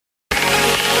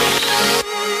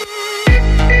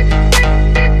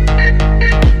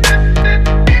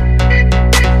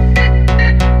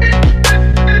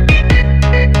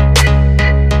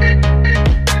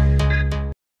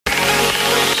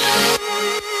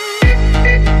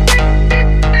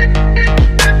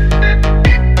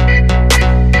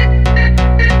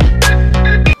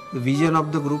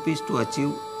of the group is to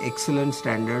achieve excellent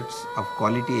standards of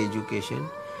quality education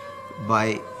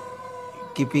by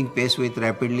keeping pace with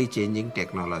rapidly changing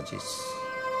technologies.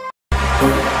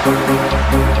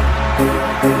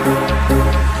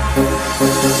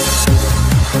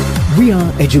 We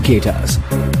are educators.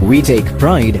 We take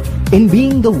pride in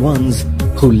being the ones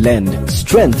who lend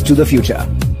strength to the future.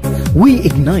 We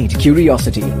ignite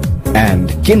curiosity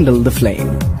and kindle the flame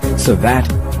so that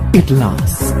it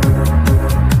lasts.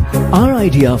 Our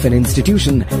idea of an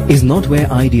institution is not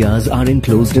where ideas are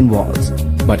enclosed in walls,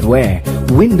 but where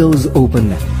windows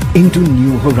open into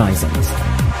new horizons.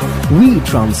 We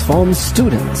transform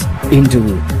students into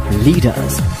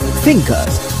leaders,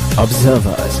 thinkers,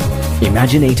 observers,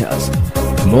 imaginators,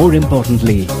 more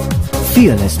importantly,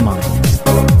 fearless minds.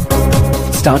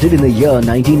 Started in the year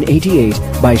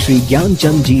 1988 by Shri Gyan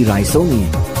Chand Ji Raisoni,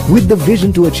 with the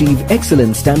vision to achieve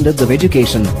excellent standards of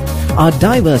education, our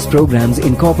diverse programs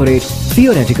incorporate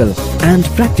theoretical and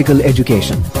practical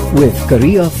education with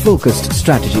career-focused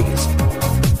strategies.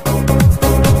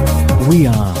 We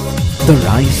are the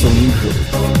Raisoni Group.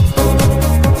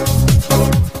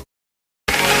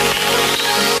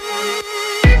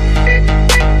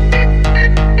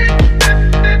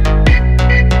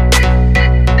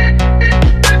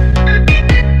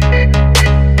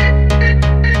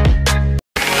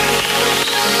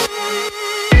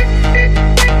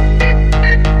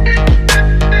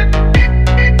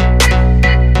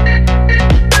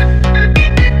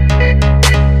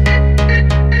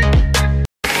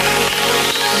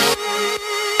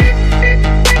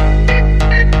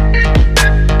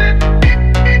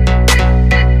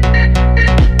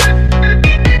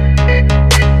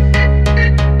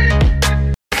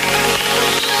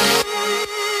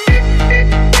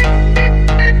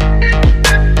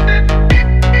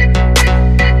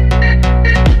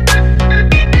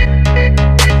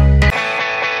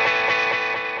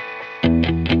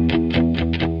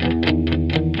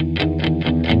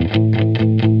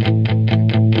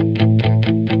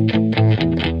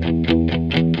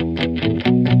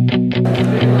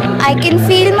 I can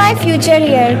feel my future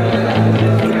here.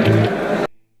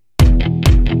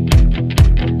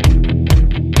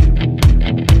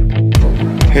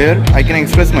 Here, I can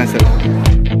express myself.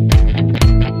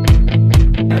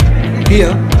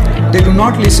 Here, they do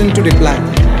not listen to reply,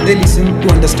 they listen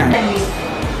to understand.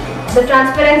 The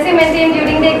transparency maintained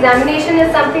during the examination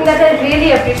is something that I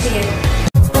really appreciate.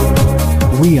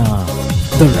 We are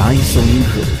the Raisoni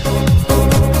Group.